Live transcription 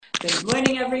Good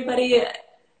morning, everybody.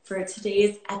 For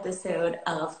today's episode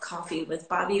of Coffee with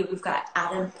Bobbi, we've got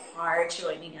Adam Parr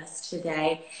joining us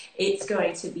today. It's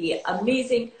going to be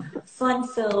amazing,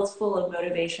 fun-filled, full of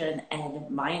motivation and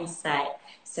mindset.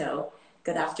 So,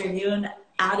 good afternoon,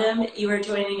 Adam. You are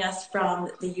joining us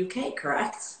from the UK,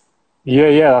 correct?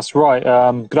 Yeah, that's right.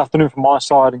 Good afternoon from my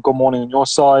side and good morning on your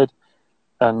side.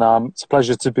 And it's a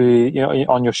pleasure to be,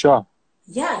 on your show.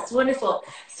 Yes, wonderful.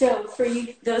 So for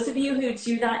you, those of you who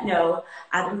do not know,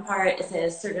 Adam Parr is a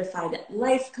certified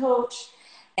life coach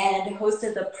and host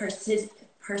of the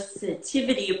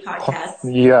Positivity podcast.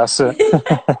 Yes,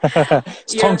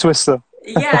 it's a tongue twister.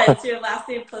 Yeah, it's your last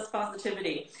name plus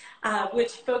positivity,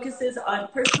 which focuses on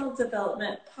personal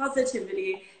development,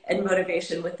 positivity, and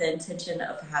motivation with the intention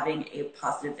of having a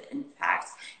positive impact.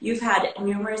 You've had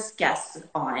numerous guests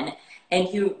on, and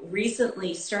you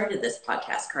recently started this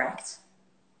podcast, correct?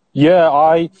 Yeah,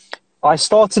 I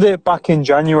started it back in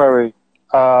January,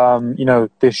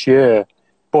 this year,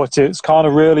 but it's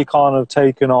really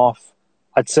taken off.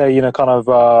 I'd say, during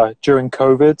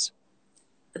COVID.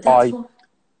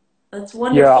 That's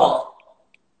wonderful. Yeah,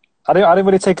 I didn't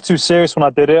really take it too serious when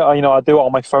I did it. I do it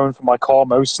on my phone from my car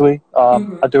mostly.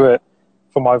 I do it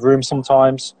from my room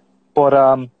sometimes. But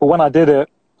when I did it,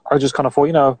 I just thought,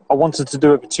 I wanted to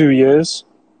do it for 2 years,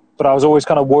 but I was always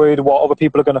worried what other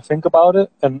people are going to think about it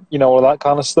and, all that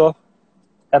kind of stuff.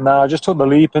 And then I just took the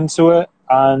leap into it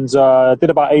and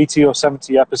did about 80 or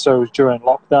 70 episodes during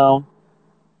lockdown.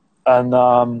 And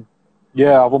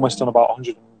I've almost done about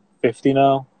 150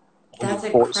 now. That's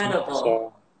incredible.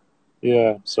 So,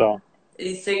 yeah, so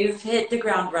you've hit the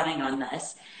ground running on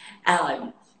this.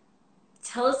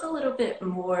 Tell us a little bit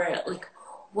more,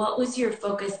 what was your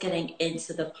focus getting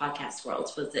into the podcast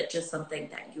world? Was it just something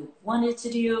that you wanted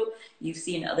to do? You've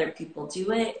seen other people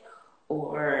do it,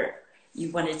 or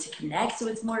you wanted to connect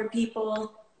with more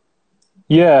people?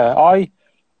 Yeah,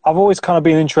 I've always been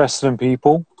interested in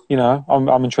people.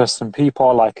 I'm interested in people.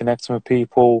 I like connecting with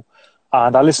people.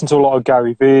 And I listen to a lot of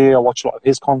Gary Vee. I watch a lot of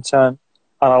his content.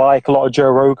 And I like a lot of Joe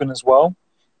Rogan as well.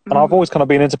 And I've always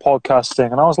been into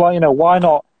podcasting. And I was like, why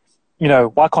not?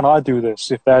 Why can't I do this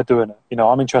if they're doing it?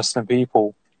 I'm interested in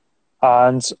people.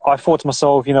 And I thought to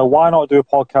myself, why not do a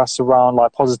podcast around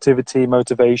positivity,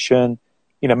 motivation,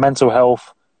 mental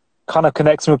health,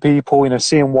 connecting with people,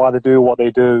 seeing why they do what they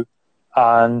do.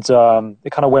 And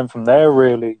it went from there,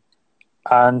 really.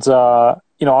 And, like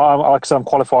I said, I'm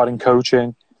qualified in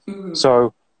coaching.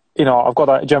 So, I've got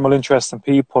that general interest in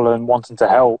people and wanting to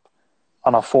help.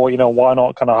 And I thought, why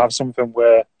not have something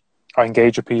where I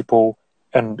engage with people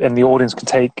and the audience can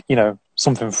take,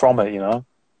 something from it,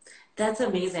 That's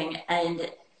amazing. And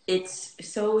it's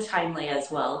so timely as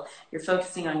well. You're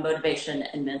focusing on motivation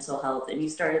and mental health. And you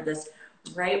started this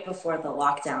right before the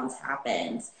lockdowns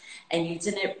happened. And you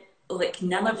didn't,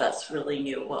 none of us really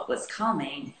knew what was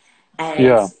coming.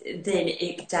 And then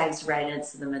it dives right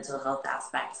into the mental health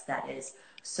aspects that is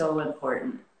so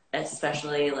important,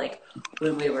 especially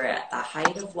when we were at the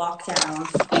height of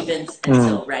lockdowns, even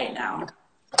until right now.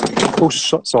 Oh,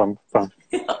 sorry, I'm fine.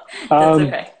 That's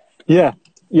okay. Yeah,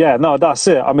 no, that's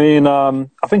it. I mean, I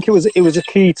think it was a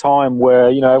key time where,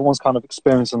 everyone's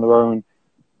experiencing their own,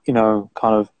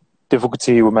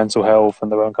 difficulty with mental health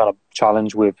and their own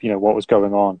challenge with, what was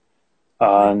going on.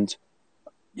 And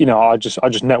I just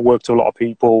networked to a lot of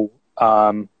people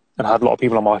and had a lot of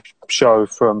people on my show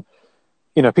from,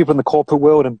 people in the corporate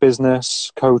world and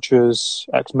business, coaches,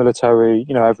 ex-military,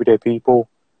 everyday people.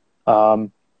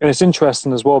 And it's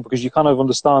interesting as well because you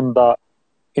understand that,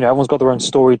 everyone's got their own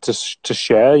story to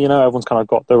share, everyone's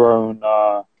got their own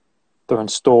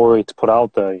story to put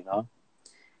out there,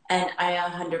 And I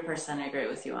 100% agree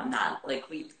with you on that.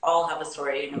 We all have a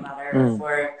story, no matter if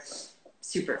we're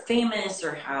super famous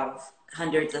or have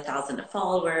hundreds of thousands of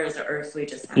followers, or if we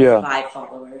just have 5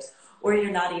 followers, or you're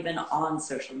not even on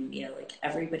social media.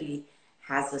 Everybody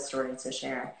has a story to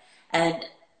share. And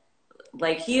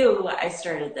like you, I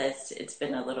started this, it's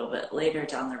been a little bit later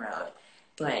down the road,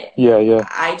 but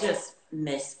I just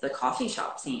miss the coffee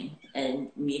shop scene and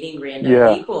meeting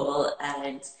random people.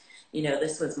 And,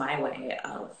 this was my way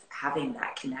of having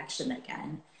that connection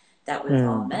again that was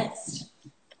all missed.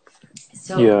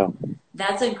 So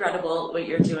that's incredible what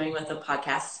you're doing with the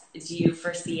podcast. Do you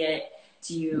foresee it?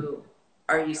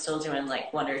 Are you still doing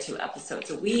 1 or 2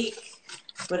 episodes a week?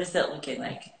 What is it looking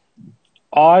like?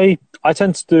 I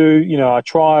tend to do,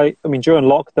 during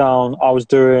lockdown, I was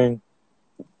doing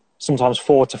sometimes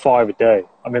 4 to 5 a day.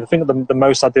 I think the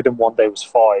most I did in one day was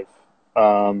 5.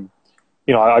 I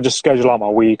just schedule out my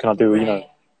week and I do,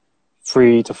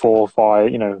 3 to 4,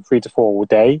 5, 3 to 4 a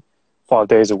day, 5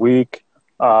 days a week.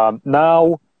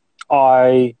 Now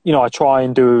I try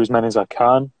and do as many as I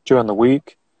can during the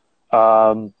week.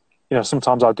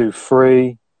 Sometimes I'll do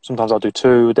 3, sometimes I'll do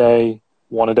 2 a day,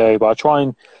 1 a day, but I try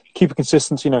and keep it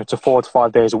consistent, to 4 to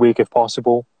 5 days a week if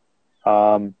possible.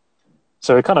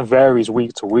 So it kind of varies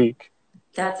week to week.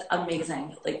 That's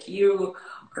amazing. Like, you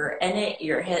are in it,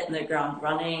 you're hitting the ground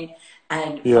running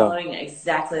and Yeah. following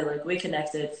exactly like we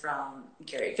connected from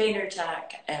Gary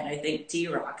Vaynerchuk and I think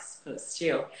D-Rock's post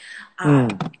too.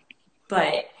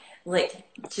 But like,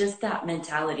 just that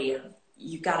mentality of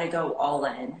you got to go all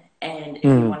in. And if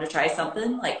you want to try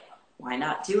something, like, why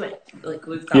not do it? Like,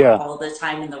 we've got all the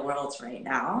time in the world right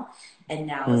now, and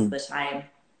now is the time.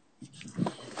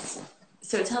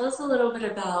 So tell us a little bit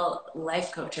about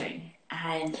life coaching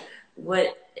and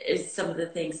what is some of the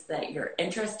things that you're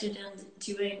interested in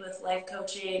doing with life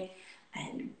coaching,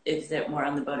 and is it more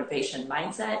on the motivation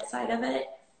mindset side of it?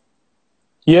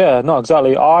 Yeah, no,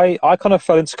 exactly. I kind of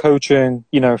fell into coaching,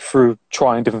 through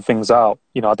trying different things out.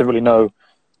 I didn't really know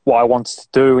what I wanted to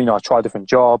do. I tried different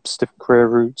jobs, different career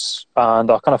routes, and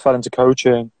I kind of fell into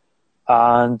coaching.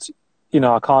 And,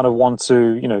 I kind of want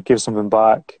to, give something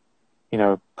back,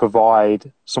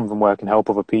 provide something where I can help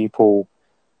other people.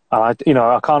 And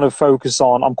I kind of focus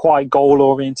on, I'm quite goal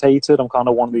orientated. I'm kind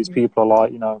of one of these people are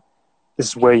like, this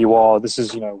is where you are. This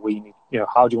is, where you need,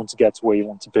 how do you want to get to where you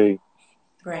want to be?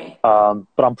 Right.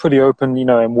 But I'm pretty open,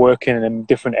 in working in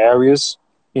different areas,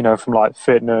 from like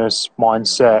fitness,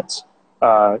 mindset,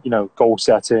 goal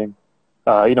setting,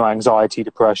 anxiety,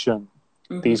 depression,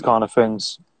 these kind of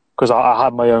things. Because I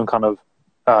had my own kind of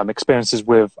experiences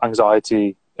with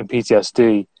anxiety and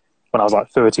PTSD when I was like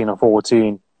 13 or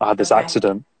 14. I had this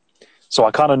accident. So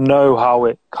I kind of know how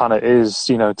it kind of is,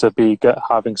 to be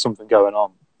having something going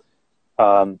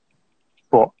on.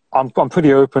 But I'm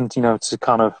pretty open, to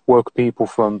kind of work with people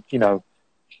from,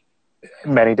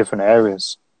 many different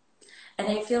areas. And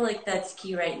I feel like that's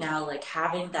key right now, like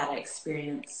having that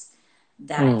experience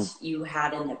that you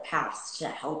had in the past to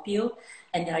help you.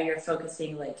 And now you're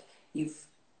focusing, like,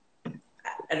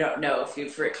 I don't know if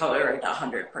you've recovered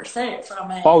 100%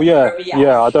 from it. Oh yeah.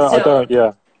 Yeah. I don't.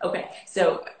 Yeah. Okay.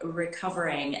 So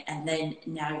recovering, and then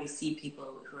now you see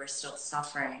people who are still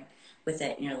suffering with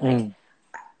it, and you're like,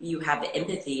 you have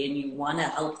empathy and you want to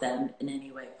help them in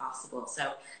any way possible.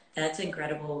 So that's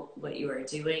incredible what you are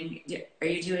doing. Are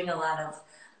you doing a lot of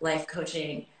life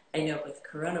coaching? I know with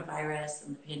coronavirus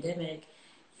and the pandemic,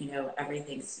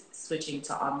 everything's switching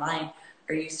to online.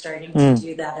 Are you starting to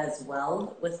do that as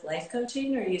well with life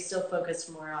coaching, or are you still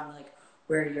focused more on like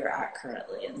where you're at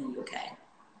currently in the UK?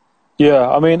 Yeah.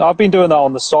 I mean, I've been doing that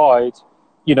on the side,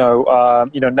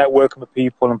 networking with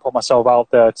people and put myself out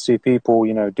there to see people,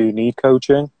 do need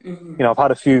coaching. I've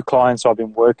had a few clients I've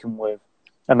been working with.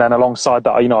 And then alongside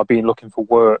that, I've been looking for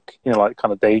work, like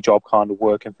kind of day job kind of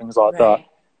work and things like that.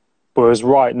 Whereas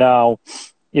right now,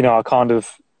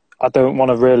 I don't want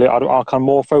to really, I kind of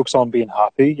more focus on being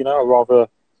happy, I'd rather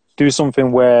do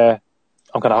something where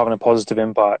I'm kind of having a positive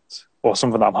impact or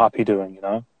something that I'm happy doing,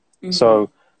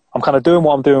 So I'm kind of doing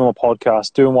what I'm doing on my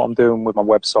podcast, doing what I'm doing with my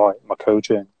website, my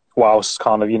coaching, whilst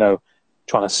kind of,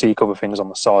 trying to seek other things on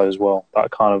the side as well,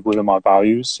 that kind of within my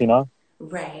values,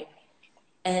 Right.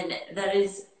 And that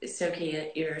is so key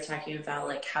that you're talking about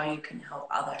like how you can help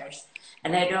others.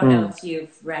 And I don't know if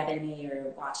you've read any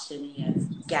or watched any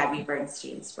of Gabby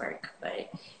Bernstein's work,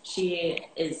 but she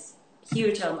is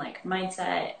huge on like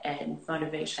mindset and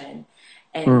motivation.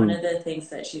 And one of the things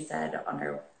that she said on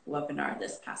her webinar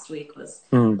this past week was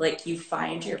like, you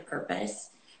find your purpose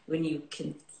when you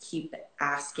can keep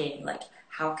asking, like,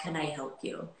 how can I help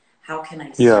you? How can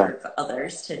I serve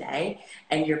others today?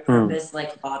 And your purpose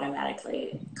like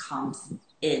automatically comes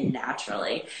in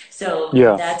naturally. So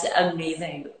that's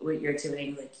amazing what you're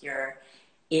doing. Like, you're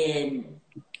in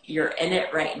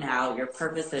it right now. Your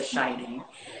purpose is shining.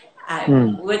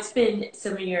 What's been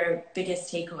some of your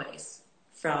biggest takeaways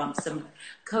from some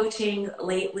coaching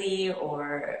lately,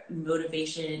 or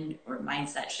motivation or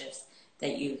mindset shifts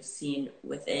that you've seen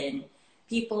within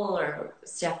people, or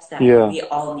steps that we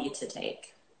all need to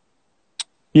take?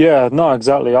 Yeah, no,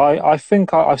 exactly. I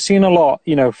think I've seen a lot,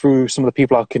 through some of the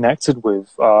people I've connected with,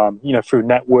 through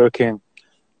networking,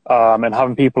 and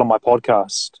having people on my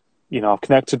podcast. I've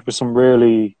connected with some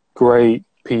really great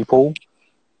people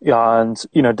and,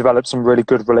 developed some really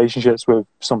good relationships with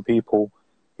some people,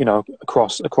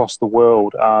 across the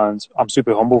world. And I'm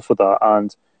super humble for that.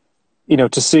 And,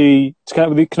 to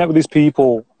connect with these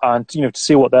people and, to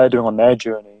see what they're doing on their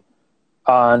journey.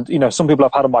 And, some people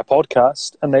I've had on my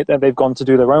podcast and they've gone to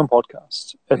do their own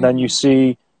podcast. And then you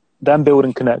see them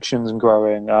building connections and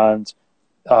growing, and,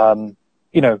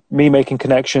 me making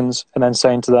connections and then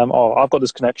saying to them, oh, I've got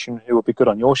this connection who would be good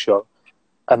on your show.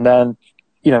 And then,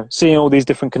 seeing all these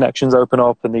different connections open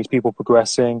up and these people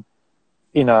progressing,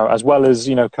 as well as,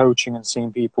 coaching and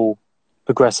seeing people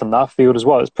progress in that field as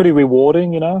well. It's pretty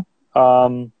rewarding. And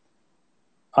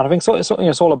I think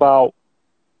it's all about,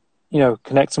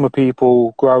 connecting with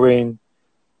people, growing,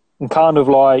 and kind of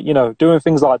like, doing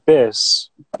things like this,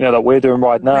 that we're doing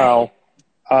right now.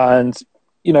 Right. And,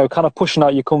 kind of pushing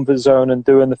out your comfort zone and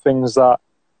doing the things that,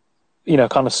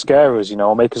 kind of scare us,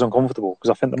 or make us uncomfortable.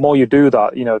 Because I think the more you do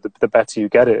that, the better you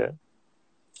get it.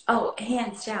 Oh,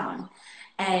 hands down.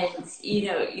 And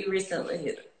you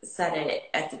recently said it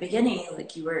at the beginning,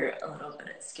 like you were a little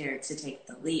bit scared to take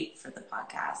the leap for the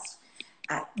podcast.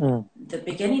 At the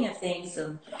beginning of things,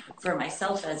 and for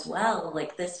myself as well,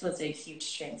 like this was a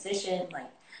huge transition.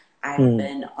 Like I've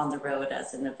been on the road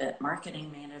as an event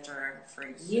marketing manager for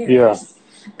Yeah. years,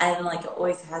 and like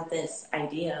always had this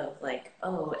idea of like,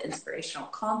 oh, inspirational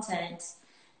content,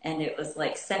 and it was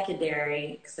like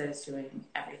secondary because I was doing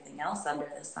everything else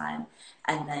under the sun.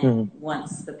 And then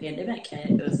once the pandemic hit,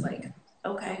 it was like,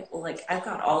 okay, well, like I've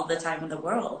got all the time in the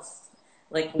world.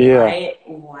 Like Yeah.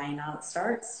 why not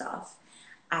start stuff?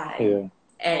 Yeah.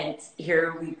 And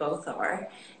here we both are.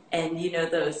 And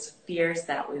those fears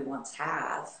that we once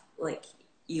have, like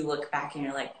you look back and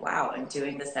you're like, wow, I'm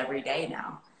doing this every day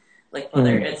now. Like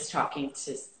whether it's talking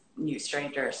to new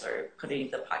strangers or putting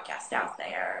the podcast out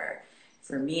there.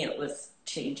 For me, it was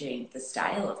changing the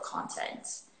style of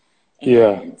content.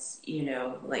 Yeah. And,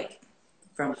 like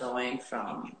from going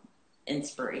from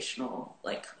inspirational,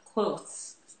 like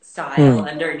quotes style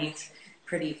underneath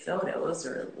pretty photos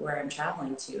or where I'm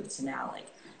traveling to now, like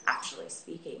actually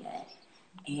speaking it.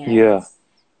 And Yeah.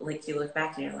 like you look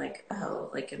back and you're like, oh,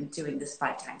 like I'm doing this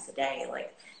 5 times a day.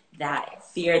 Like that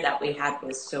fear that we had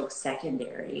was so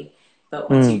secondary. But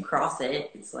once you cross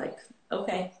it, it's like,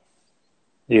 okay.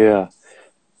 Yeah.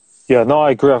 Yeah, no,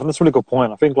 I agree. I think that's a really good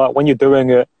point. I think like when you're doing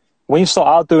it, when you start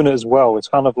out doing it as well, it's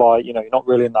kind of like, you're not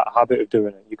really in that habit of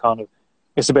doing it. You kind of,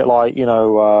 it's a bit like,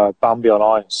 Bambi on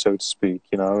ice, so to speak.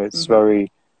 It's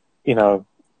very, you know,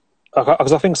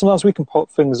 because I think sometimes we can put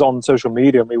things on social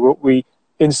media and we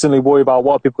instantly worry about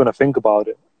what are people going to think about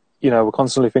it. We're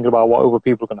constantly thinking about what other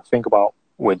people are going to think about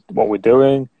with what we're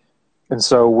doing. And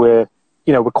so we're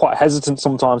quite hesitant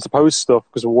sometimes to post stuff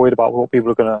because we're worried about what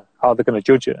people are how they're going to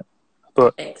judge it.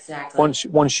 But Exactly.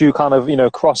 once you kind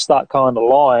of cross that kind of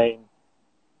line,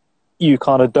 you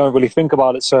kind of don't really think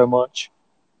about it so much.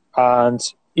 And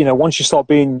once you start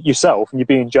being yourself and you're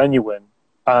being genuine,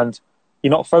 and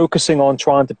you're not focusing on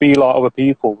trying to be like other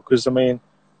people, because I mean,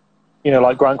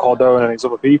 like Grant Cardone and these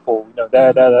other people,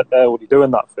 they're already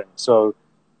doing that thing. So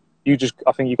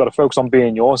I think you got to focus on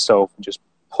being yourself and just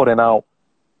putting out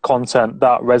content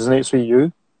that resonates with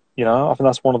you. I think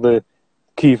that's one of the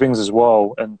key things as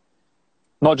well, and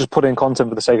not just putting content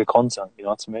for the sake of content. You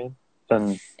know what I mean?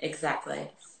 And Exactly.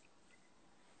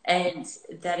 And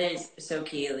that is so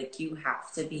key. Like you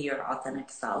have to be your authentic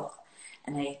self.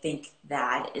 And I think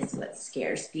that is what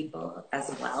scares people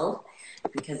as well,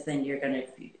 because then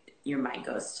your mind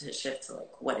goes to shift to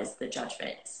like, what is the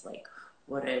judgment? Like,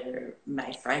 what are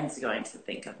my friends going to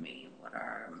think of me? What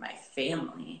are my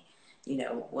family?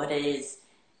 What is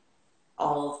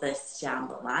all of this down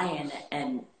the line?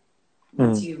 And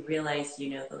once you realize,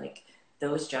 like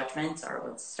those judgments are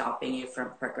what's stopping you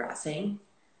from progressing,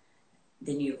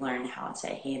 then you learn how to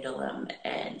handle them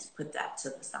and put that to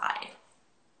the side.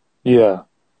 yeah,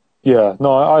 yeah,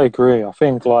 no, I agree. I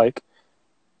think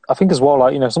as well,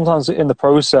 like, sometimes in the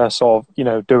process of,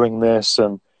 doing this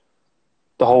and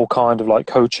the whole kind of like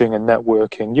coaching and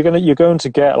networking, you're going to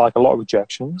get like a lot of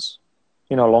rejections,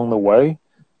 along the way.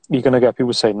 You're going to get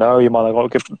people say no,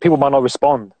 people might not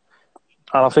respond.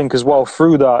 And I think as well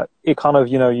through that, it kind of,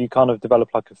 you kind of develop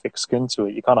like a thick skin to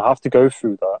it. You kind of have to go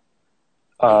through that.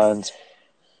 And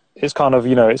it's kind of,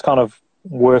 it's kind of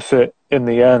worth it in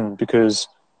the end, because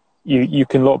you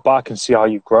can look back and see how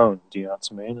you've grown. Do you know what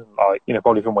I mean? And like,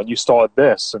 probably from when you started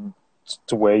this and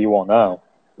to where you are now,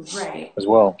 Right. as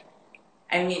well.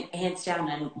 I mean, hands down,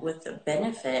 and with the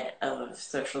benefit of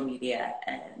social media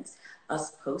and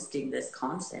us posting this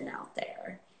content out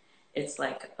there, it's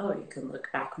like, oh, you can look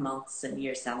back months and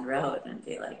years down the road and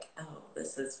be like, oh,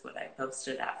 this is what I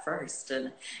posted at first.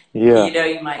 And, Yeah.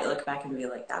 you might look back and be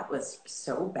like, that was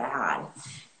so bad.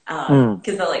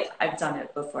 Because like I've done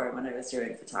it before when I was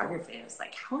doing photography. I was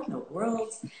like, how in the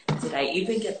world did I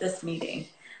even get this meeting?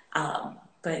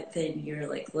 But then you're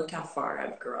like, look how far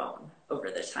I've grown over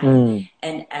the time.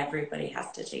 And everybody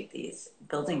has to take these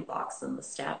building blocks and the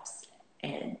steps.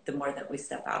 And the more that we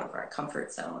step out of our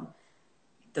comfort zone,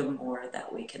 the more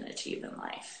that we can achieve in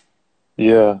life.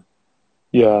 Yeah.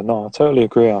 Yeah, no, I totally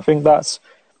agree. I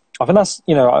I think that's,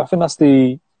 I think that's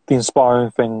the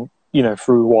inspiring thing,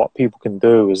 through what people can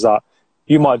do, is that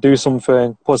you might do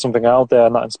something, put something out there,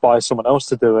 and that inspires someone else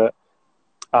to do it.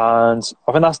 And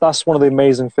I think that's one of the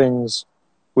amazing things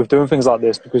with doing things like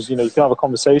this, because, you can have a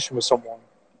conversation with someone.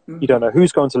 You don't know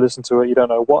who's going to listen to it. You don't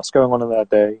know what's going on in their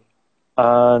day.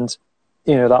 And,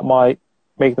 that might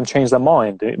make them change their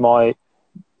mind. It might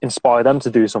inspire them to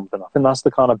do something. I think that's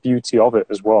the kind of beauty of it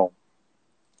as well.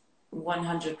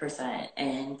 100%.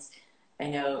 And I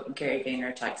know Gary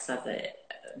Vaynerchuk said that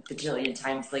a bajillion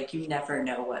times, like, you never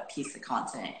know what piece of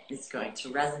content is going to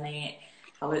resonate,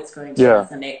 how it's going to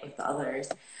resonate with others.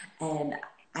 And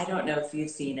I don't know if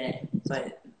you've seen it,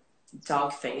 but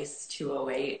Dogface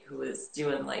 208, who was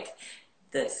doing like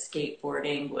the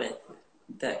skateboarding with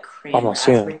the crayon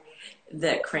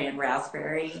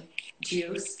raspberry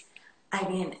juice. I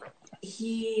mean,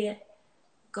 he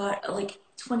got like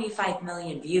 25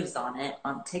 million views on it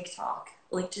on TikTok.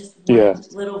 Like, just one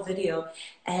little video,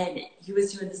 and he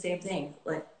was doing the same thing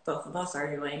like both of us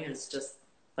are doing, is just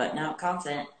putting out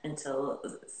content until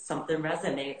something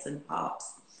resonates and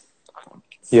pops.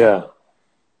 So,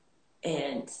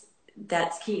 and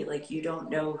that's key. Like, you don't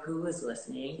know who is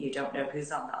listening, you don't know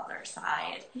who's on the other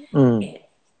side.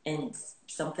 And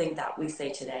something that we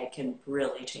say today can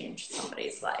really change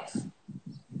somebody's life.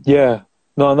 No,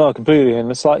 completely.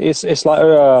 And it's like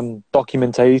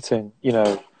documentating,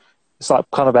 it's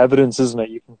like kind of evidence, isn't it?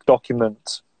 You can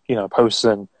document,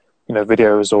 posting,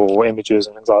 videos or images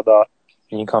and things like that,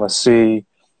 and you kind of see,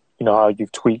 how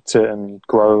you've tweaked it and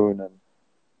grown. And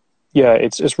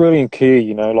it's really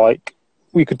key. Like,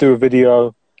 we could do a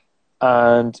video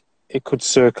and it could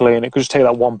circulate, and it could just take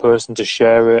that one person to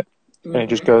share it, and it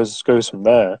just goes from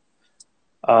there.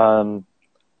 And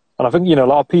I think, a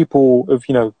lot of people have,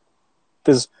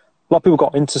 there's a lot of people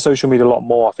got into social media a lot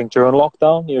more, I think, during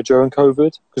lockdown, during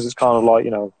COVID, because it's kind of like,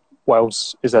 what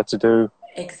else is there to do?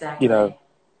 Exactly.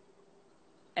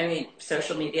 I mean,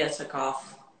 social media took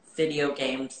off. Video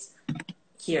games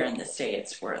here in the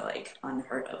States were like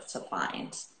unheard of to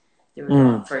find. They were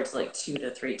going for like 2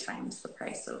 to 3 times the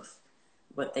price of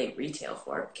what they retail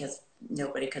for, because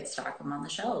nobody could stock them on the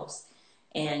shelves.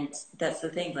 And that's the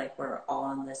thing, like, we're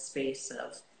all in this space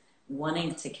of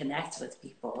wanting to connect with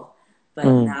people, but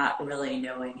not really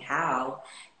knowing how.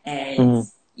 And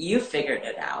you figured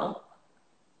it out.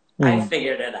 I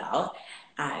figured it out.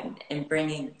 And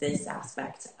bringing this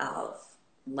aspect of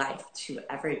life to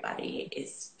everybody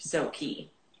is so key.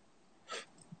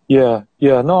 No,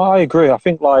 I agree. I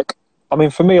think, like,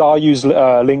 for me, I use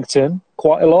LinkedIn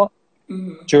quite a lot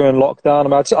during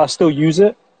lockdown. I still use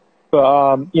it,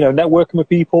 but networking with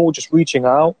people, just reaching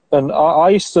out. And I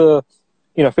used to,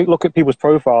 look at people's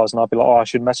profiles, and I'd be like, oh, I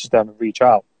should message them and reach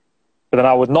out. But then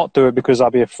I would not do it because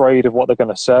I'd be afraid of what they're going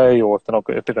to say, or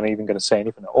if they're even going to say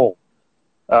anything at all.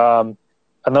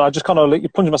 And then I just kind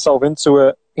of plunged myself into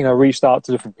it, reached out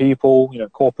to different people,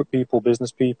 corporate people,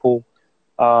 business people.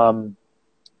 And,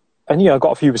 I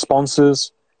got a few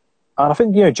responses. And I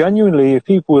think, genuinely, if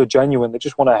people are genuine, they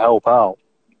just want to help out.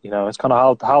 It's kind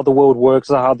of how the world works,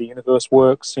 how the universe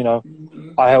works.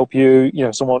 I help you,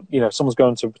 someone's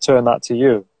going to return that to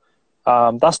you.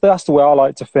 That's the way I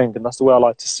like to think, and that's the way I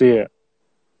like to see it.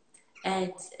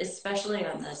 And especially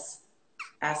on this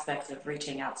aspect of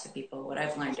reaching out to people, what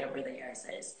I've learned over the years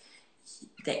is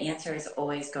the answer is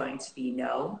always going to be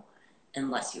no,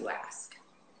 unless you ask.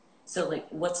 So, like,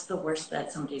 what's the worst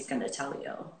that somebody's going to tell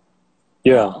you?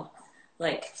 No.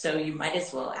 Like, so you might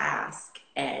as well ask.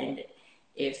 And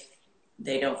if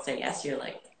they don't say yes, you're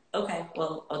like, okay,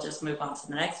 well, I'll just move on to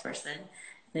the next person.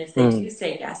 And if they do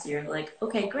say yes, you're like,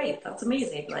 okay, great, that's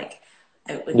amazing. Like,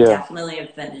 it would definitely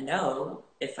have been a no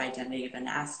if I didn't even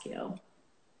ask you.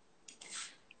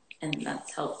 And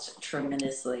that's helped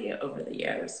tremendously over the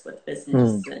years with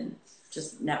business and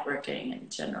just networking in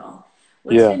general.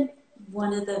 What's been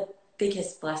one of the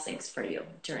biggest blessings for you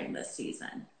during this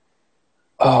season?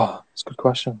 Oh, that's a good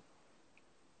question.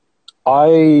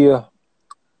 I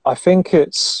think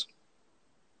it's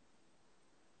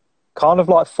kind of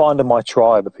like finding my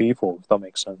tribe of people, if that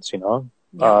makes sense,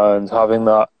 and having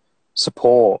that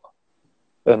support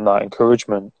and that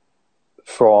encouragement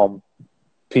from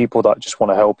people that just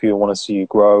want to help you and want to see you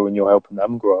grow, and you're helping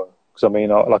them grow. Because,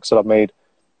 like I said, I've made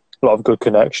a lot of good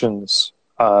connections.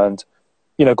 And,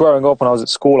 growing up when I was at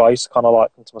school, I used to kind of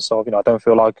like think to myself, I don't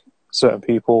feel like certain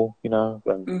people,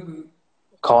 and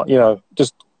can't,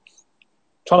 just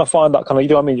trying to find that kind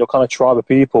of, your kind of tribe of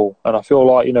people. And I feel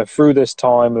like, through this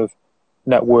time of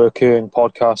networking,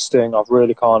 podcasting, I've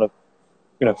really kind of,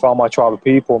 found my tribe of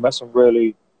people, met some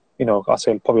really, I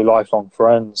say probably lifelong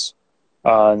friends.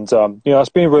 And, it's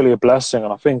been really a blessing.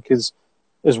 And I think is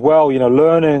as well,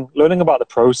 learning about the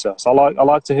process. I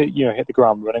like to hit the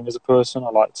ground running as a person. I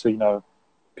like to,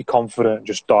 be confident and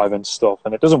just dive into stuff.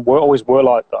 And it doesn't always work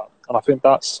like that. And I think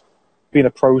that's been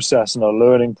a process and a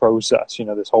learning process,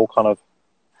 this whole kind of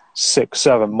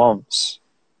 6-7 months,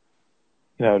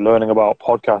 learning about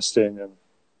podcasting and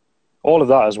all of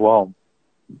that as well.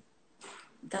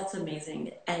 That's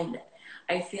amazing. And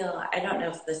I don't know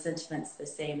if the sentiment's the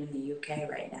same in the UK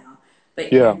right now, but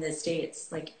here Yeah. in the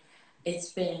States, like,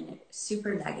 it's been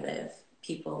super negative.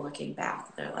 People looking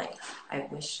back, they're like, I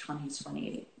wish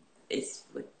 2020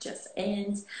 would just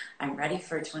end. I'm ready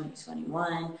for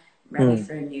 2021. I'm ready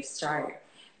for a new start.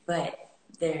 But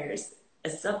there's a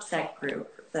subset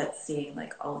group that's seeing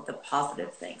like all of the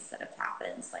positive things that have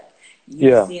happened. Like, you've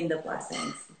Yeah. seen the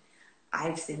blessings.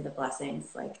 I've seen the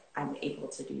blessings. Like, I'm able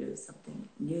to do something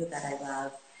new that I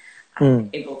love. I'm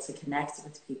able to connect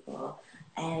with people.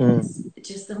 And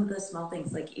just some of the small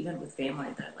things, like even with family,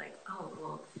 they're like, oh,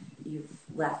 well, you've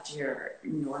left your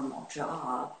normal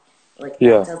job. Like,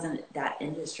 Yeah. that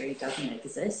industry doesn't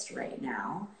exist right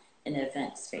now in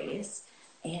event space.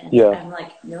 And Yeah. I'm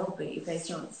like, no, but you guys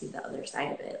don't see the other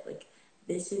side of it. Like,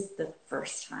 this is the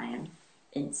first time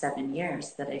in 7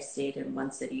 years that I've stayed in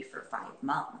one city for 5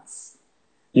 months.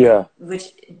 Yeah.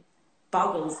 Which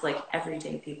boggles like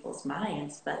everyday people's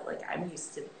minds, but like, I'm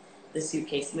used to the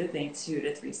suitcase moving 2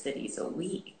 to 3 cities a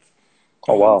week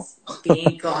Oh, and wow.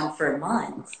 being gone for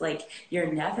months. Like,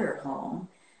 you're never home,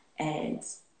 and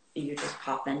you just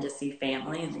pop in to see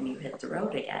family and then you hit the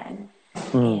road again.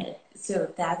 And so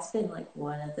that's been like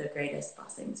one of the greatest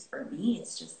blessings for me.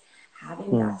 It's just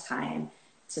having that time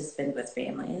to spend with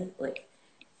family, like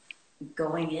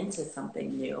going into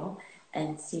something new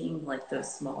and seeing like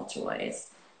those small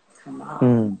joys come up.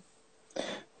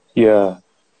 Yeah.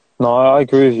 No, I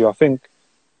agree with you. I think,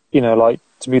 like,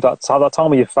 to be that time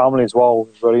with your family as well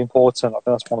is really important. I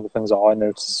think that's one of the things that I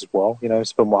notice as well.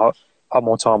 Have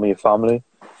more time with your family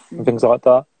and things like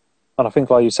that. And I think,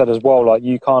 like you said as well, like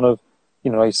you kind of,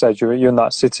 like you said, you're in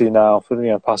that city now for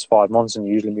the past 5 months, and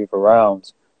you usually move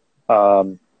around.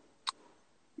 Like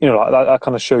that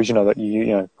kind of shows, that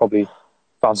you probably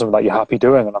found something that you're happy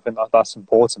doing, and I think that's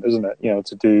important, isn't it?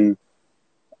 To do,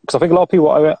 because I think a lot of people,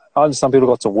 I understand people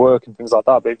got to work and things like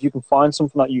that, but if you can find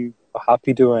something that you are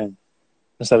happy doing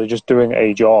instead of just doing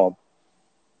a job,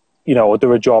 or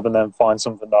do a job and then find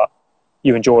something that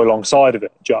you enjoy alongside of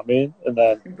it. Do you know what I mean? And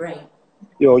then Right.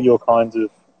 you're kind of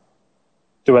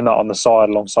doing that on the side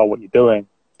alongside what you're doing.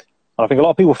 And I think a lot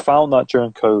of people found that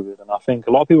during COVID, and I think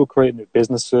a lot of people created new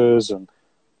businesses, and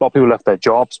a lot of people left their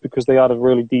jobs because they had a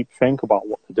really deep think about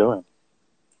what they're doing.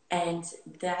 And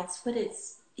that's what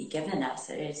it's given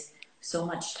us, is so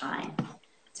much time.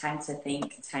 Time to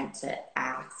think, time to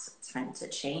act, time to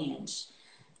change.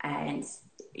 And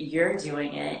you're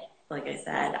doing it, like I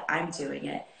said, I'm doing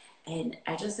it. And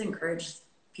I just encourage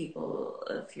people,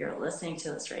 if you're listening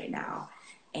to this right now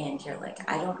and you're like,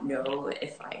 I don't know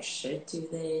if I should do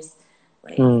this,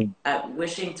 like,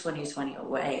 wishing 2020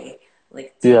 away,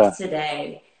 like, Yeah. take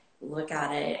today, look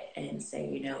at it and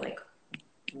say, like,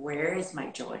 where is my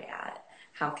joy at?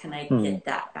 How can I get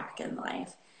that back in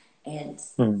life? And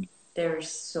there's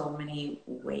so many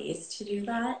ways to do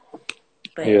that.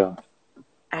 But Yeah.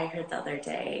 I heard the other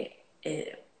day,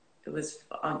 it was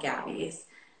on Gabby's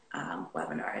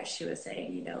webinar. She was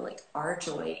saying, like, our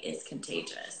joy is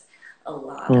contagious. A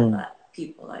lot of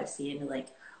people I've seen, like,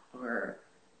 are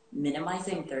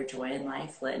minimizing their joy in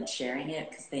life and sharing it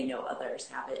because they know others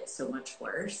have it so much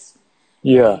worse.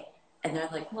 Yeah. And they're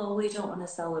like, well, we don't want to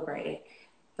celebrate.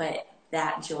 But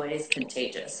that joy is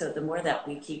contagious. So the more that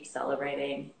we keep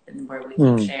celebrating and the more we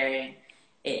keep sharing,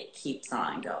 it keeps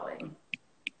on going.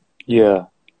 Yeah.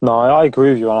 No, I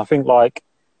agree with you. And I think, like,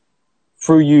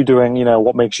 through you doing,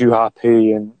 what makes you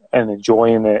happy and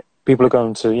enjoying it, people are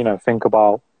going to, think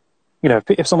about,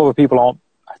 if some other people aren't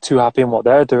too happy in what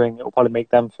they're doing, it'll probably make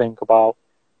them think about,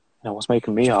 what's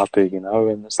making me happy,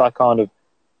 and it's that kind of,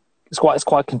 it's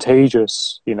quite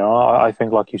contagious, I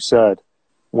think, like you said,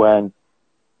 when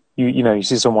you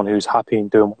see someone who's happy in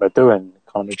doing what they're doing,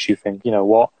 it kind of makes you think,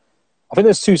 what, I think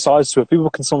there's two sides to it.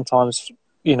 People can sometimes,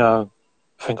 think,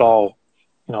 oh,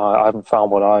 I haven't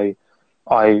found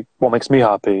what makes me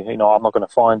happy. I'm not going to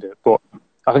find it. But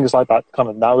I think it's like that kind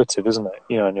of narrative, isn't it?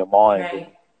 In your mind,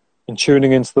 Right. and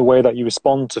tuning into the way that you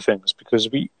respond to things. Because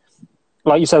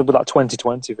like you said with that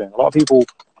 2020 thing, a lot of people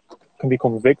can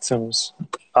become victims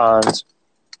and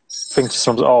think to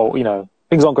themselves, oh,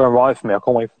 things aren't going right for me. I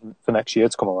can't wait for next year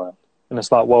to come around. And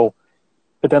it's like, well,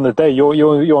 at the end of the day, you're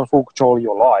in full control of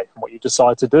your life and what you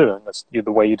decide to do, and that's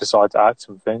the way you decide to act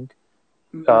and think.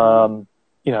 You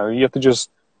have to just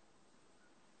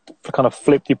kind of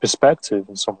flip your perspective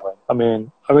in some way.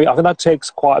 I think that takes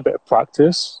quite a bit of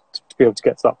practice to be able to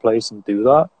get to that place and do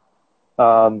that.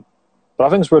 But I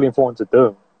think it's really important to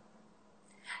do.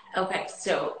 Okay,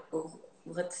 so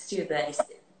let's do this.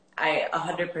 I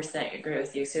 100% agree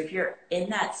with you. So if you're in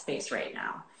that space right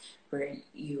now where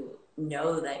you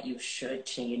know that you should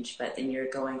change, but then you're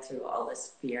going through all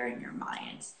this fear in your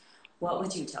mind, what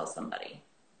would you tell somebody?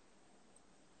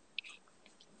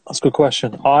 That's a good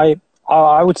question. I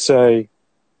would say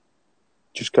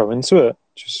just go into it.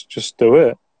 Just do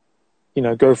it.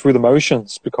 Go through the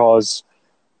motions, because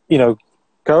you know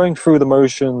going through the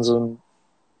motions and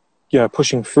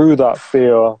pushing through that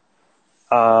fear,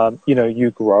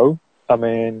 you grow. I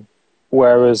mean,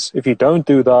 whereas if you don't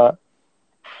do that,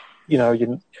 you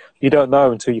don't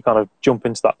know until you kind of jump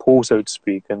into that pool, so to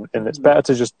speak. And it's better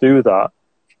to just do that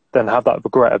than have that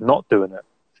regret of not doing it.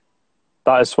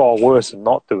 That is far worse than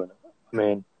not doing it. I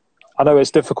mean, I know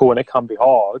it's difficult and it can be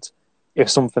hard if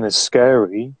something is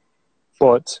scary,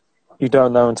 but you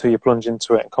don't know until you plunge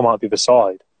into it and come out the other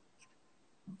side.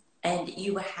 And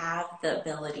you have the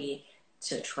ability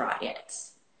to try it.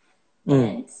 Mm.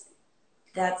 And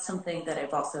that's something that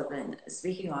I've also been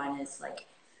speaking on, is like,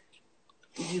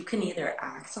 you can either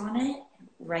act on it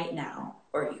right now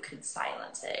or you can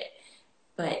silence it.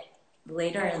 But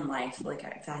later in life, like,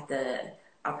 I've had the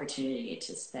opportunity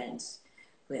to spend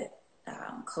with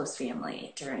close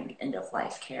family during end of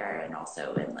life care, and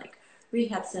also in like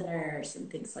rehab centers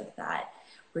and things like that,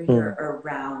 where you're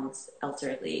around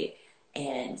elderly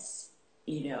and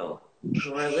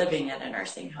who are living at a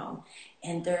nursing home.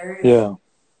 And there's, Yeah.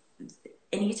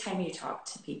 anytime you talk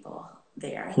to people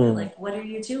there, they're like, what are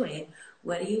you doing?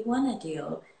 What do you want to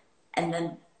do? And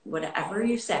then whatever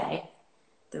you say,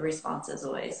 the response is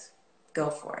always, go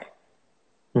for it.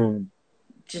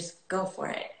 Just go for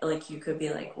it. Like, you could be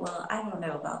like, well, I don't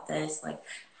know about this. Like,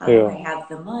 how do I have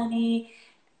the money?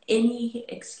 Any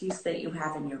excuse that you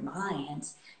have in your mind.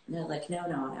 And they're like,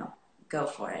 no, go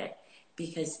for it.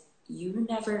 Because you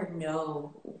never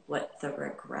know what the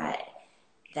regret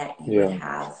that you would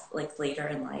have, like, later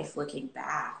in life, looking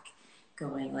back,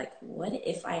 going like, what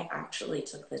if I actually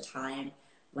took the time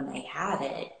when I had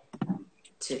it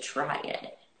to try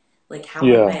it? Like, how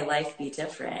would my life be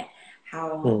different?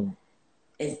 How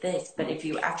is this? But if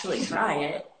you actually try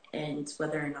it, and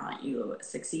whether or not you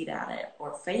succeed at it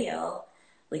or fail,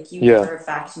 like, you for a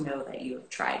fact know that you have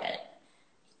tried it.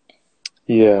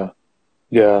 Yeah.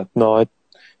 No, I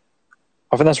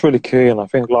think that's really key. And I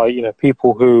think, like,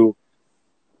 people who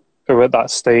are at that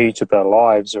stage of their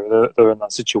lives, or they're in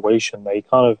that situation, they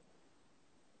kind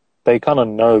of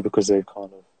know, because they've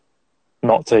kind of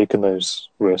not taken those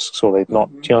risks, or they've not,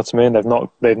 do you know what I mean?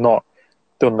 They've not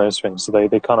done those things. So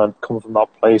they kind of come from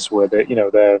that place where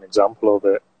they're an example of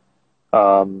it.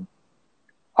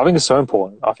 I think it's so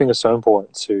important. I think it's so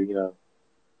important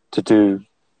to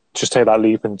just take that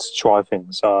leap and to try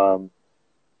things.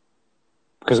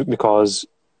 Because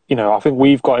I think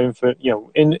we've got infinite,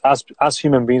 as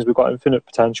human beings, we've got infinite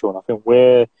potential, and I think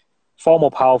we're far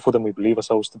more powerful than we believe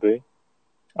ourselves to be.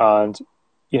 And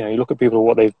you look at people,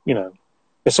 what they've,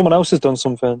 if someone else has done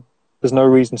something, there's no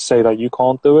reason to say that you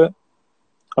can't do it.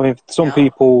 I mean, some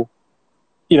people,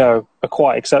 are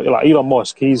quite accepted. Like Elon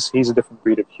Musk, he's a different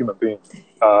breed of human being.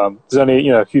 There's only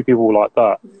a few people like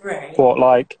that. Right.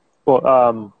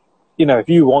 But if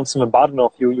you want something bad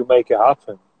enough, you'll make it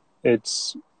happen.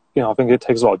 It's I think it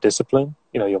takes a lot of discipline.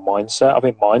 Your mindset. I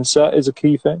think mindset is a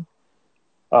key thing.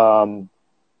 And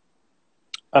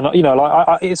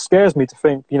it scares me to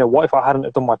think, what if I hadn't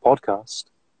have done my podcast?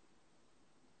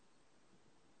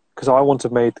 Because I wouldn't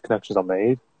have made the connections I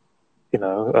made,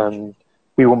 and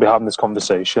we wouldn't be having this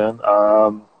conversation.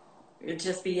 It would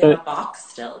just be in a box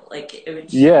still. Like, it would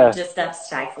just have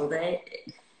stifled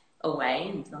it away.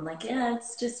 And I'm like, yeah,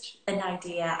 it's just an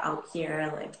idea out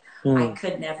here. Like, I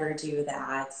could never do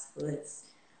that. It's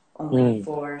only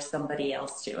for somebody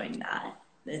else doing that.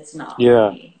 It's not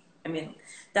me. I mean,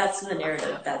 that's the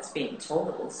narrative that's being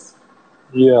told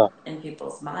in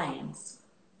people's minds.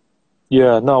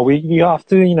 Yeah, no, you have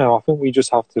to, I think we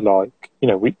just have to, like,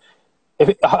 the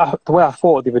way I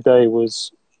thought the other day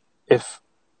was, if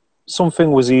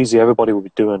something was easy, everybody would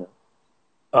be doing it.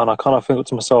 And I kind of think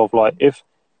to myself, like, if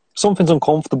something's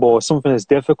uncomfortable or something is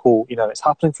difficult, it's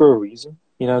happening for a reason.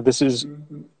 This is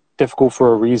difficult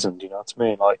for a reason. Do you know what I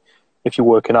mean? Like, if you're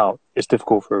working out, it's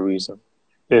difficult for a reason.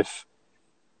 If,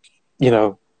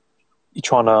 you're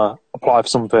trying to apply for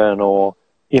something, or,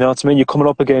 you know what I mean, you're coming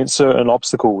up against certain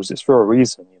obstacles, it's for a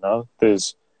reason,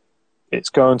 it's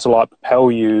going to, like,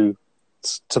 propel you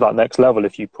to that next level.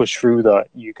 If you push through that,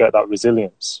 you get that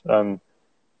resilience.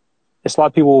 it's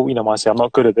like people, might say, I'm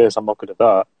not good at this, I'm not good at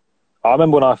that. I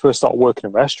remember when I first started working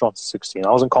in restaurants at 16, I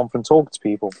wasn't confident talking to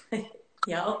people.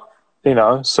 Yeah.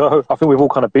 So I think we've all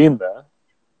kind of been there.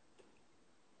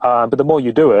 But the more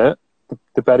you do it,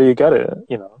 the better you get it.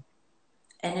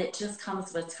 And it just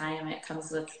comes with time. It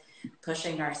comes with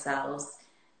pushing ourselves.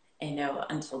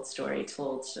 Untold story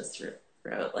told just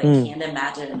wrote, like, can't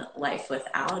imagine life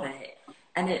without it.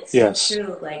 And it's so Yes.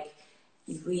 true. Like,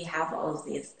 we have all of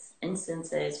these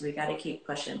instances. We got to keep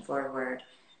pushing forward.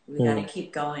 We got to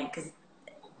keep going because,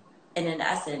 and in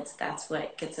essence, that's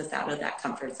what gets us out of that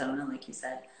comfort zone. And like you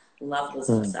said, levels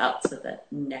us up to the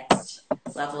next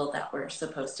level that we're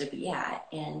supposed to be at.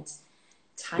 And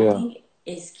timing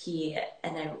is key.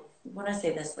 And I want to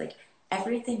say this, like,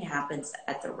 everything happens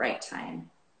at the right time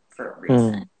for a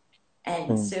reason.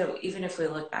 And so even if we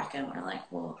look back and we're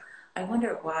like, well, I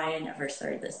wonder why I never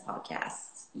started this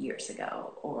podcast years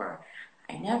ago, or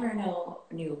I never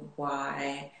knew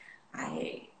why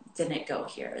I didn't go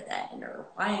here then, or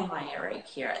why am I right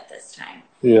here at this time?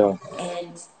 Yeah.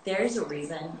 And there's a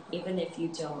reason, even if you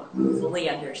don't fully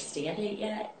understand it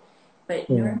yet, but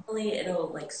normally it'll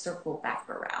like circle back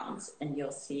around and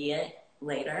you'll see it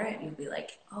later and you'll be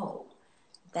like, oh,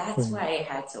 that's why I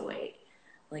had to wait.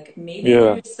 Like, maybe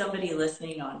there's somebody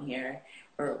listening on here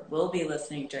or will be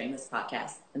listening during this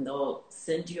podcast, and they'll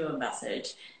send you a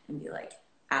message and be like,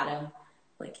 Adam,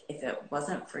 like, if it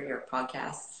wasn't for your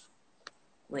podcast,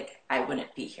 like, I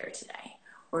wouldn't be here today.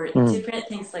 Or different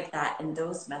things like that. And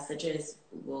those messages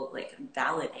will, like,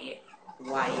 validate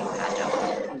why you had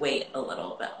to wait a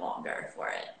little bit longer for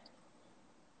it.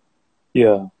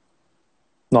 Yeah.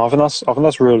 No, I think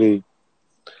that's really,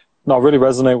 no, I really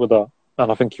resonate with that.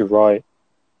 And I think you're right.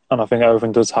 And I think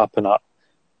everything does happen at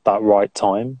that right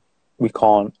time. We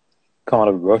can't kind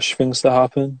of rush things to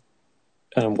happen.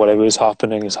 And whatever is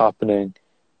happening, at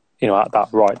that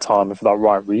right time and for that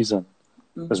right reason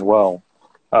as well.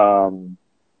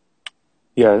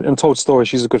 Untold Story,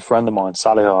 she's a good friend of mine,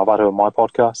 Saliha. I've had her on my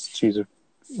podcast. She's a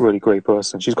really great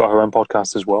person. She's got her own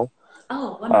podcast as well.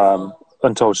 Oh, wonderful.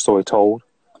 Untold Story Told.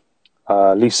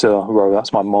 Lisa Rowe,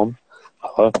 that's my mum.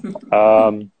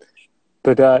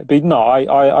 But no,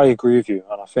 I agree with you.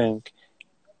 And I think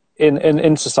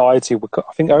in society,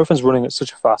 I think everything's running at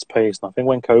such a fast pace. And I think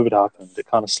when COVID happened, it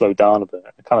kind of slowed down a bit.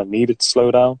 It kind of needed to slow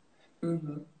down.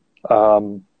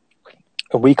 And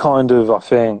we kind of, I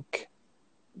think,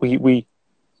 we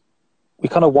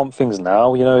kind of want things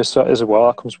now, as well.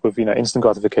 That comes with, instant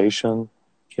gratification,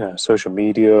 social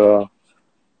media,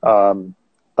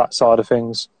 that side of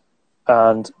things.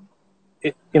 And,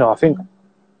 I think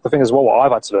the thing as well, what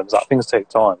I've had to learn is that things take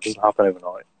time. It doesn't happen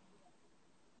overnight.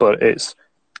 But it's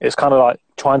kind of like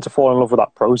trying to fall in love with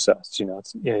that process, if you know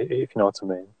what I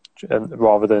mean. And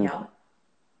rather than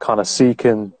kind of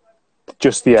seeking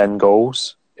just the end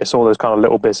goals, it's all those kind of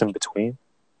little bits in between.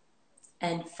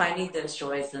 And finding those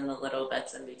joys in the little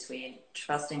bits in between,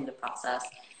 trusting the process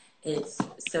is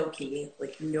so key.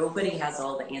 Like, nobody has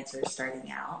all the answers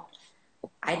starting out.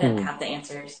 I didn't have the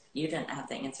answers. You didn't have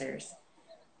the answers.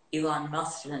 Elon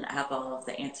Musk didn't have all of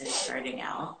the answers starting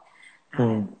out.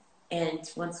 And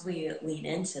once we lean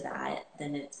into that,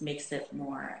 then it makes it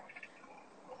more,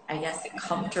 I guess,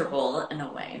 comfortable in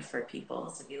a way for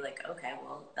people to be like, okay,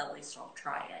 well, at least I'll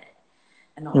try it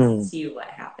and I'll see what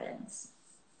happens.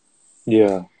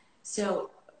 Yeah. So,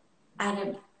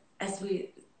 Adam, as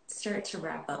we start to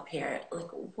wrap up here, like,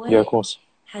 what of course.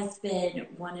 has been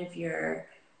one of your,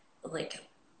 like,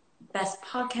 best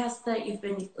podcasts that you've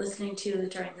been listening to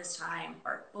during this time,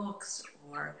 or books,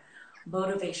 or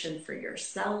motivation for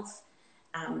yourself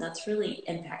that's really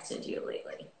impacted you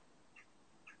lately?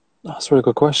 That's a really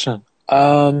good question.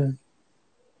 I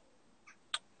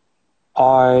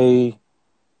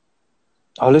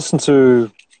listen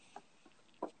to,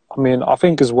 I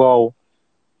think as well,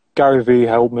 Gary Vee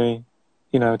helped me,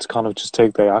 to kind of just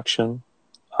take the action.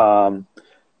 A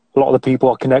lot of the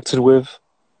people I connected with,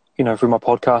 through my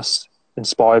podcast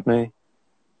inspired me.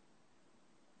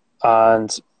 And,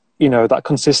 that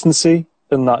consistency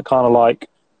and that kind of like,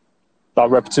 that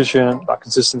repetition, that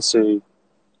consistency.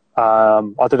 I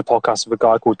did a podcast with a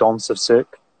guy called Don Sick.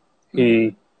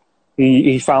 He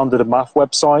founded a math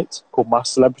website called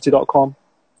mathcelebrity.com.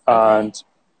 And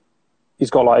he's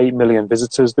got like 8 million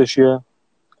visitors this year.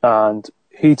 And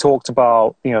he talked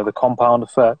about, the compound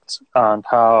effect and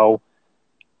how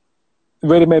it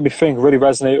really made me think, really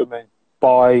resonated with me.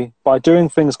 By doing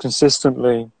things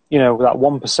consistently, that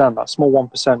 1%, that small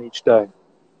 1% each day,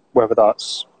 whether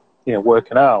that's,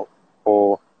 working out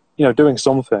or, doing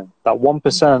something, that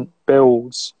 1%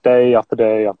 builds day after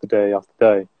day after day after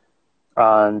day.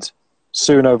 And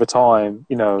soon over time,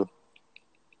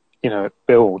 it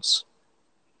builds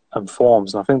and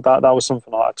forms. And I think that was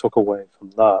something that I took away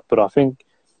from that. But I think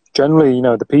generally,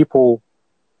 the people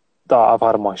that I've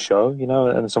had on my show,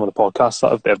 and some of the podcasts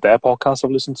their podcasts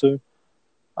I've listened to,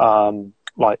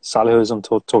 like Sally Who's on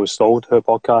Tori Stold, her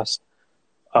podcast,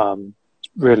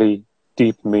 really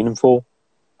deep and meaningful.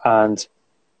 And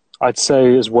I'd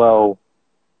say as well,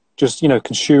 just,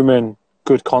 consuming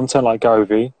good content like Gary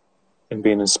Vee and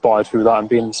being inspired through that and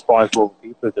being inspired for what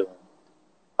people are doing.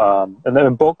 And then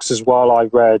in books as well,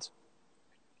 I've got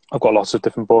lots of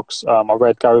different books. I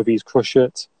read Gary Vee's Crush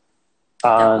It.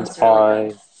 And That one's really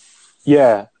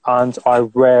good. And I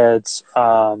read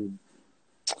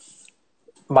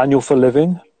Manual for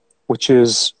Living, which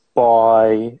is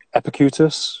by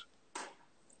Epictetus,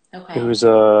 who was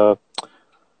a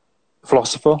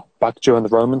philosopher back during the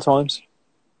Roman times.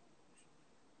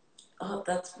 Oh,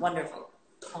 that's wonderful.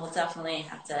 I'll definitely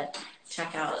have to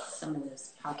check out some of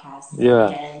those podcasts. Yeah.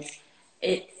 And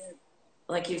it,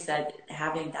 like you said,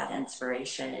 having that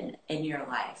inspiration in your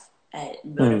life, it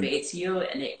motivates you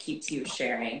and it keeps you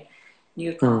sharing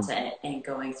new content and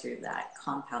going through that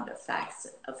compound effects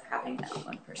of having that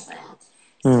 1%.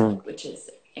 So, which is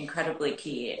incredibly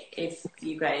key. If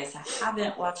you guys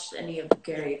haven't watched any of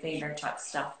Gary Vaynerchuk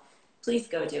stuff, please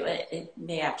go do it. It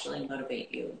may actually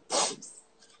motivate you to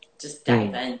just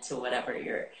dive into whatever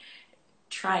you're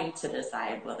trying to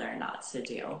decide whether or not to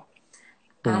do.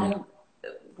 Adam,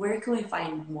 where can we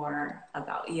find more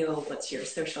about you? What's your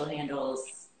social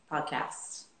handles,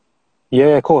 podcast?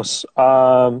 Yeah, of course.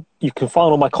 You can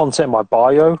find all my content in my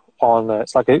bio on,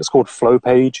 it's called Flow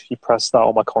Page. You press that,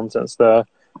 all my content's there.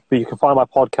 But you can find my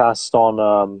podcast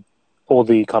on all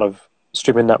the kind of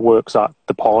streaming networks at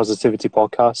the Positivity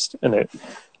Podcast, and it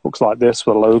looks like this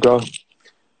with a logo.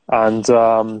 And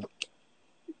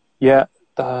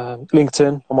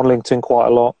LinkedIn. I'm on LinkedIn quite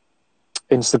a lot.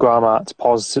 Instagram at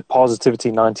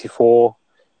Positivity94.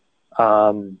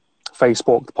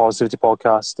 Facebook, the Positivity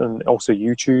Podcast, and also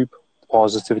YouTube, the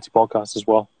Positivity Podcast as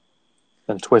well.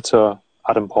 And Twitter,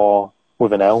 Adam Parr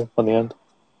with an L on the end.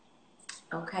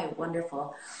 Okay,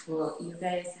 wonderful. Well, you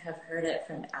guys have heard it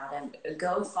from Adam.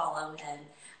 Go follow him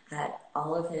at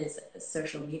all of his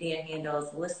social media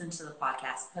handles. Listen to the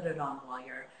podcast. Put it on while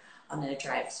you're on the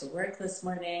drive to work this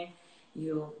morning.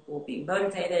 You will be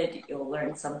motivated. You'll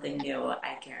learn something new.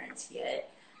 I guarantee it.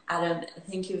 Adam,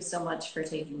 thank you so much for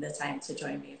taking the time to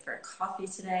join me for coffee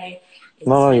today.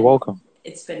 You're welcome.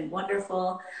 It's been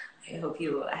wonderful. I hope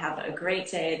you have a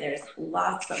great day. There's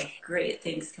lots of great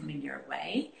things coming your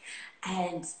way.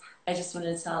 And I just want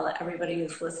to tell everybody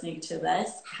who's listening to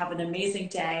this, have an amazing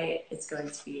day. It's going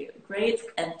to be great.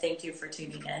 And thank you for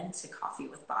tuning in to Coffee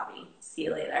with Bobbi. See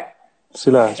you later.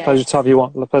 See you later. It's a pleasure to have you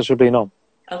on. A pleasure being on.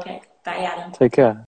 Okay. Bye, Adam. Take care.